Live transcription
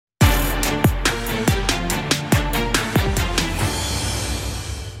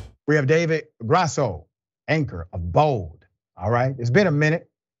We have David Grasso, anchor of Bold. All right, it's been a minute.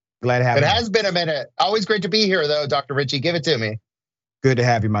 Glad to have you. It has been a minute. Always great to be here, though, Dr. Richie. Give it to me. Good to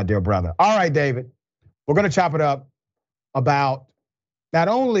have you, my dear brother. All right, David, we're going to chop it up about not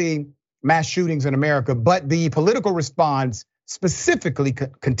only mass shootings in America, but the political response specifically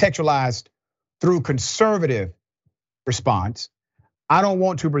contextualized through conservative response. I don't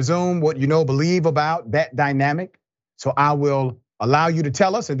want to presume what you believe about that dynamic, so I will allow you to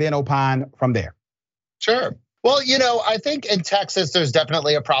tell us and then opine from there. Sure. Well, I think in Texas, there's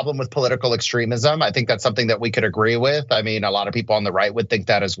definitely a problem with political extremism. I think that's something that we could agree with. I mean, a lot of people on the right would think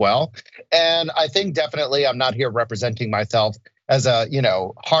that as well. And I think definitely I'm not here representing myself as a,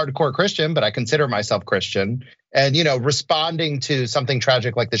 hardcore Christian, but I consider myself Christian. And, responding to something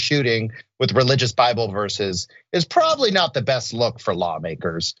tragic like the shooting with religious Bible verses is probably not the best look for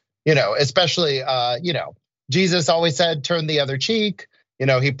lawmakers, especially, Jesus always said, turn the other cheek.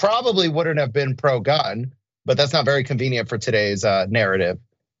 He probably wouldn't have been pro-gun, but that's not very convenient for today's narrative.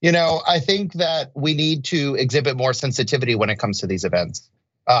 I think that we need to exhibit more sensitivity when it comes to these events.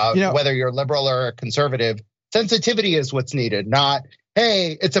 Whether you're liberal or conservative, sensitivity is what's needed, not,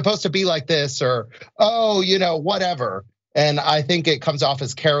 hey, it's supposed to be like this, or, oh, whatever. And I think it comes off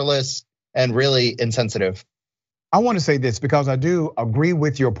as careless and really insensitive. I want to say this because I do agree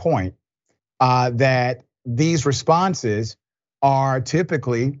with your point that these responses are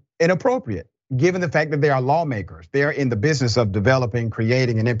typically inappropriate, given the fact that they are lawmakers. They're in the business of developing,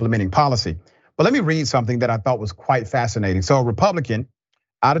 creating, and implementing policy. But let me read something that I thought was quite fascinating. So a Republican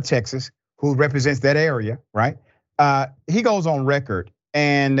out of Texas who represents that area, right? He goes on record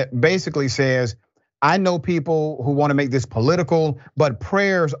and basically says, I know people who want to make this political, but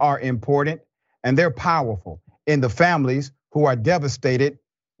prayers are important and they're powerful in the families who are devastated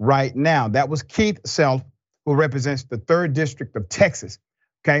right now. That was Keith Self, who represents the 3rd District of Texas,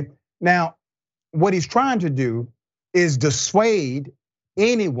 okay? Now, what he's trying to do is dissuade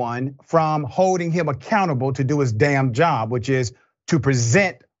anyone from holding him accountable to do his damn job, which is to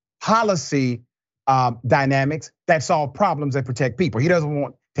present policy dynamics that solve problems that protect people. He doesn't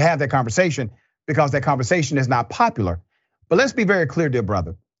want to have that conversation because that conversation is not popular. But let's be very clear, dear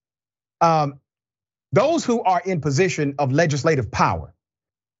brother. Those who are in position of legislative power,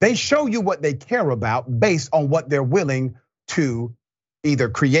 they show you what they care about based on what they're willing to either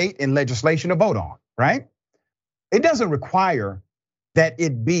create in legislation or vote on, right? It doesn't require that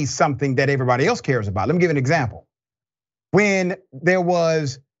it be something that everybody else cares about. Let me give you an example. When there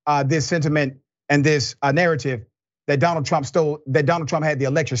was this sentiment and this narrative that Donald Trump had the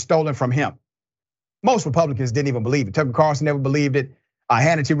election stolen from him, most Republicans didn't even believe it. Tucker Carlson never believed it.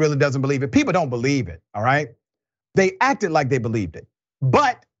 Hannity really doesn't believe it. People don't believe it, all right? They acted like they believed it.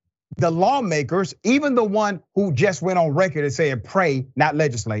 But the lawmakers, even the one who just went on record and said pray, not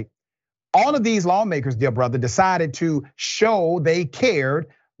legislate, all of these lawmakers, dear brother, decided to show they cared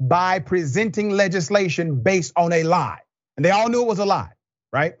by presenting legislation based on a lie. And they all knew it was a lie,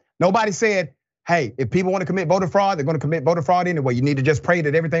 right? Nobody said, hey, if people want to commit voter fraud, they're going to commit voter fraud anyway. You need to just pray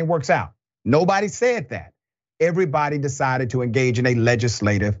that everything works out. Nobody said that. Everybody decided to engage in a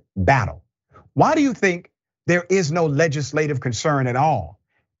legislative battle. Why do you think there is no legislative concern at all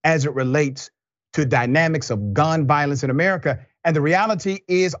as it relates to dynamics of gun violence in America? And the reality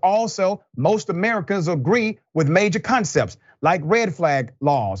is also most Americans agree with major concepts like red flag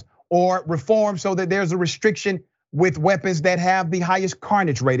laws or reform so that there's a restriction with weapons that have the highest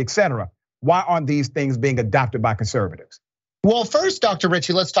carnage rate, et cetera. Why aren't these things being adopted by conservatives? Well, first, Dr.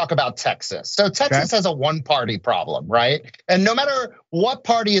 Richie, let's talk about Texas. So Texas has a one-party problem, right? And no matter what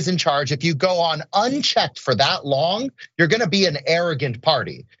party is in charge, if you go on unchecked for that long, you're gonna be an arrogant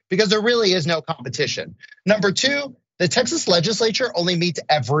party because there really is no competition. Number two, the Texas legislature only meets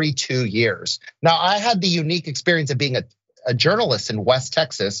every 2 years. Now, I had the unique experience of being a journalist in West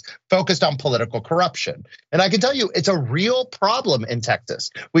Texas focused on political corruption. And I can tell you, it's a real problem in Texas.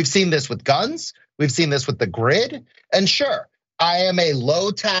 We've seen this with guns, we've seen this with the grid, and sure, I am a low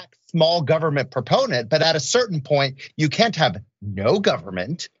tax, small government proponent, but at a certain point, you can't have no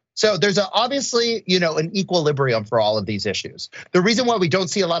government. So there's obviously, an equilibrium for all of these issues. The reason why we don't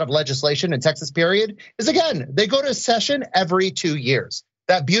see a lot of legislation in Texas, period, is again, they go to session every 2 years.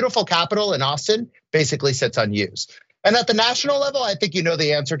 That beautiful capital in Austin basically sits unused. And at the national level, I think you know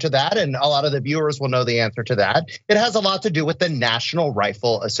the answer to that, and a lot of the viewers will know the answer to that. It has a lot to do with the National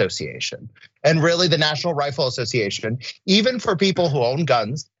Rifle Association. And really the National Rifle Association, even for people who own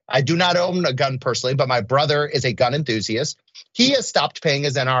guns, I do not own a gun personally, but my brother is a gun enthusiast. He has stopped paying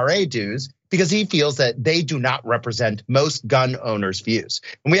his NRA dues because he feels that they do not represent most gun owners' views.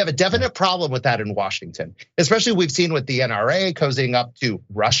 And we have a definite problem with that in Washington, especially we've seen with the NRA cozying up to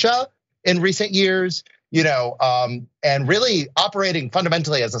Russia in recent years, and really operating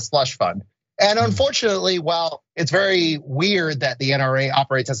fundamentally as a slush fund. And unfortunately, while it's very weird that the NRA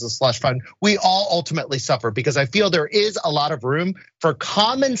operates as a slush fund, we all ultimately suffer because I feel there is a lot of room for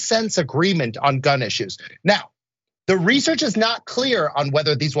common sense agreement on gun issues. Now, the research is not clear on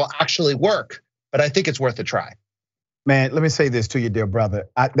whether these will actually work, but I think it's worth a try. Man, let me say this to you, dear brother.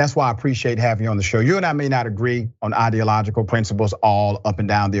 That's why I appreciate having you on the show. You and I may not agree on ideological principles all up and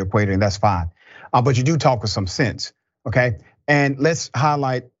down the equator, and that's fine. But you do talk with some sense, okay? And let's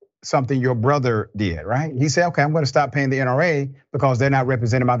highlight something your brother did, right? He said, okay, I'm gonna stop paying the NRA because they're not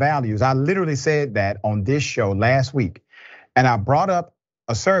representing my values. I literally said that on this show last week. And I brought up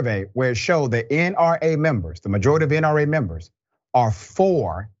a survey where it showed that NRA members, the majority of NRA members, are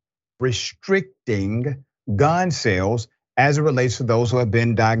for restricting gun sales as it relates to those who have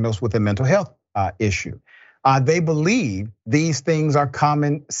been diagnosed with a mental health issue. They believe these things are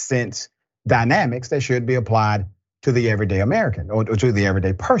common sense dynamics that should be applied to the everyday American or to the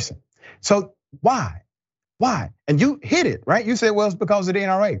everyday person. So why? And you hit it, right? You said, well, it's because of the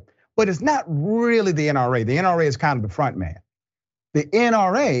NRA, but it's not really the NRA. The NRA is kind of the front man. The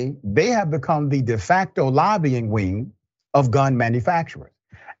NRA, they have become the de facto lobbying wing of gun manufacturers.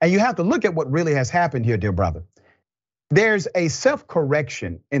 And you have to look at what really has happened here, dear brother. There's a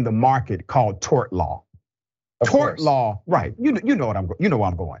self-correction in the market called tort law. Tort law, right? You know what I'm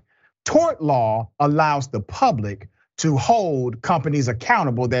going. Tort law allows the public to hold companies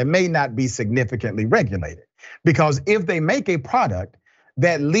accountable that may not be significantly regulated. Because if they make a product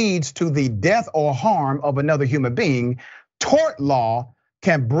that leads to the death or harm of another human being, tort law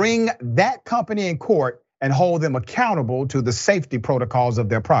can bring that company in court and hold them accountable to the safety protocols of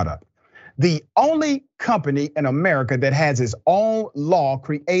their product. The only company in America that has its own law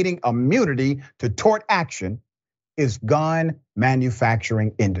creating immunity to tort action is gun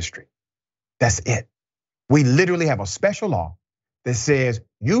manufacturing industry. That's it. We literally have a special law that says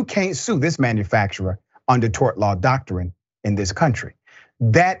you can't sue this manufacturer under tort law doctrine in this country.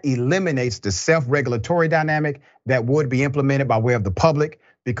 That eliminates the self-regulatory dynamic that would be implemented by way of the public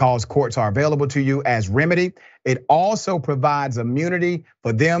because courts are available to you as remedy. It also provides immunity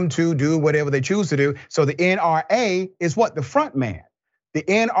for them to do whatever they choose to do. So the NRA is what? The front man. The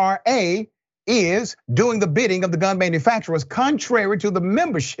NRA is doing the bidding of the gun manufacturers contrary to the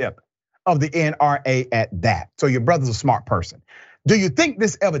membership of the NRA at that. So your brother's a smart person. Do you think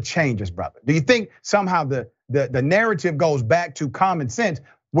this ever changes, brother? Do you think somehow the narrative goes back to common sense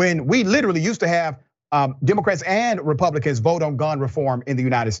when we literally used to have Democrats and Republicans vote on gun reform in the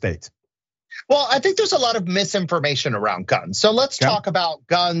United States? Well, I think there's a lot of misinformation around guns. So let's talk about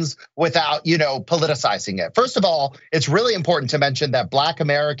guns without, politicizing it. First of all, it's really important to mention that Black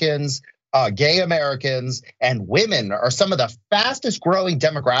Americans, gay Americans, and women are some of the fastest growing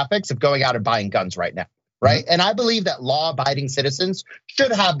demographics of going out and buying guns right now, right? And I believe that law-abiding citizens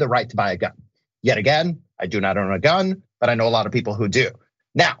should have the right to buy a gun. Yet again, I do not own a gun, but I know a lot of people who do.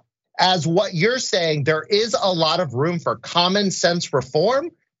 Now, as what you're saying, there is a lot of room for common sense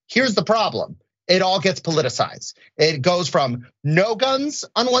reform. Here's the problem. It all gets politicized. It goes from no guns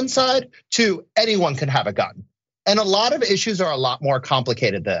on one side to anyone can have a gun. And a lot of issues are a lot more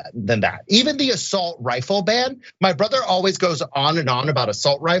complicated than that. Even the assault rifle ban, my brother always goes on and on about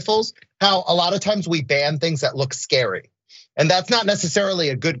assault rifles, how a lot of times we ban things that look scary. And that's not necessarily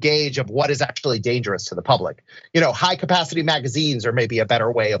a good gauge of what is actually dangerous to the public. High capacity magazines are maybe a better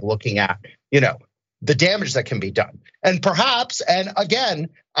way of looking at, the damage that can be done. And perhaps, and again,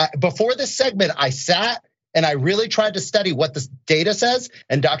 before this segment, I sat and I really tried to study what this data says.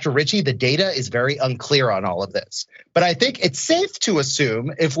 And Dr. Ritchie, the data is very unclear on all of this. But I think it's safe to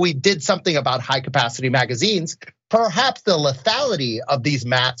assume if we did something about high capacity magazines, perhaps the lethality of these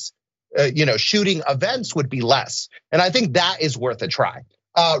mass shooting events would be less. And I think that is worth a try.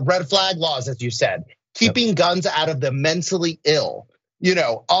 Red flag laws, as you said, keeping guns out of the mentally ill.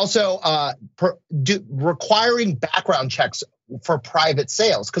 Also requiring background checks for private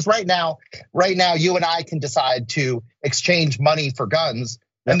sales. Because right now, you and I can decide to exchange money for guns,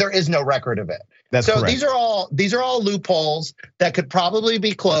 and there is no record of it. That's so correct. These are all loopholes that could probably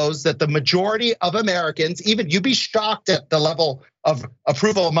be closed. That the majority of Americans, even you'd be shocked at the level of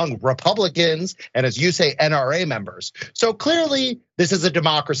approval among Republicans and, as you say, NRA members. So clearly, this is a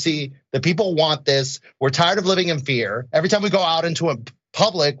democracy. The people want this. We're tired of living in fear. Every time we go out into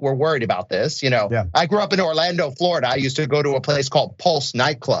public were worried about this. Yeah. I grew up in Orlando, Florida. I used to go to a place called Pulse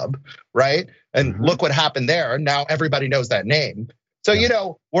nightclub, right? And look what happened there. Now everybody knows that name.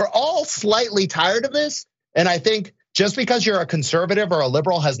 So, we're all slightly tired of this. And I think just because you're a conservative or a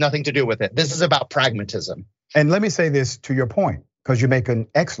liberal has nothing to do with it. This is about pragmatism. And let me say this to your point, because you make an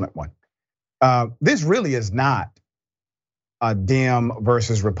excellent one. This really is not a Dem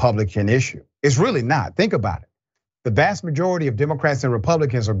versus Republican issue. It's really not. Think about it. The vast majority of Democrats and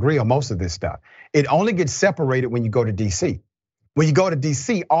Republicans agree on most of this stuff. It only gets separated when you go to DC. When you go to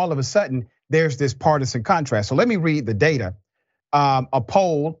DC, all of a sudden, there's this partisan contrast. So let me read the data. A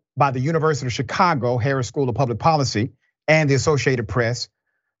poll by the University of Chicago, Harris School of Public Policy, and the Associated Press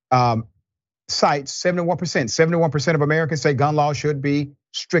cites 71% of Americans say gun laws should be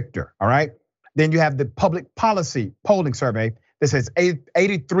stricter, all right? Then you have the public policy polling survey that says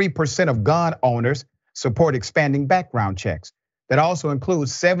 83% of gun owners support expanding background checks. That also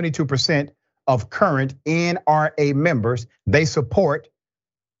includes 72% of current NRA members. They support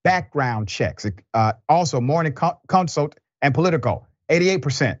background checks. Also, Morning Consult and Politico,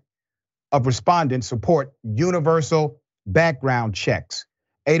 88% of respondents support universal background checks.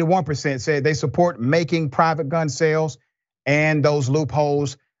 81% said they support making private gun sales and those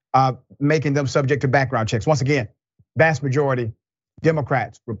loopholes, making them subject to background checks. Once again, vast majority,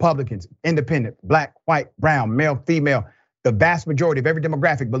 Democrats, Republicans, independent, black, white, brown, male, female, the vast majority of every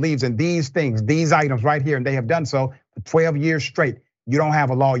demographic believes in these things, these items right here, and they have done so for 12 years straight. You don't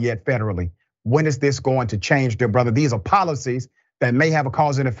have a law yet federally. When is this going to change, dear brother? These are policies that may have a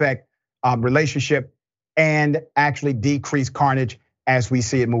cause and effect relationship and actually decrease carnage as we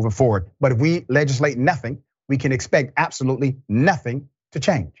see it moving forward. But if we legislate nothing, we can expect absolutely nothing to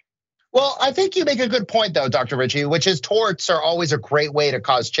change. Well, I think you make a good point though, Dr. Ritchie, which is torts are always a great way to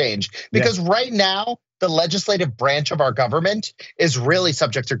cause change. Because right now, the legislative branch of our government is really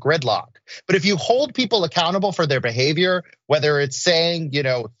subject to gridlock. But if you hold people accountable for their behavior, whether it's saying,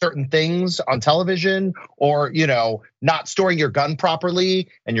 certain things on television or, not storing your gun properly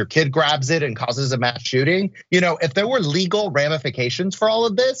and your kid grabs it and causes a mass shooting, if there were legal ramifications for all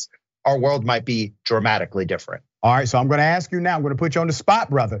of this, our world might be dramatically different. All right, so I'm gonna ask you now, I'm gonna put you on the spot,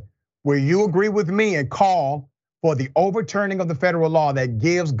 brother. Will you agree with me and call for the overturning of the federal law that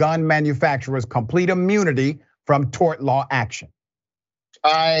gives gun manufacturers complete immunity from tort law action?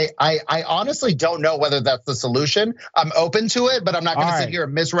 I honestly don't know whether that's the solution. I'm open to it, but I'm not gonna sit here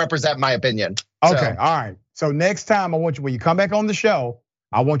and misrepresent my opinion. Okay, all right. So next time when you come back on the show,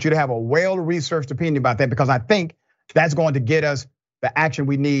 I want you to have a well-researched opinion about that, because I think that's going to get us the action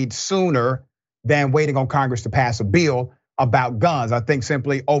we need sooner than waiting on Congress to pass a bill about guns. I think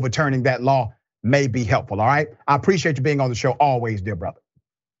simply overturning that law may be helpful, all right? I appreciate you being on the show always, dear brother.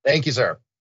 Thank you, sir.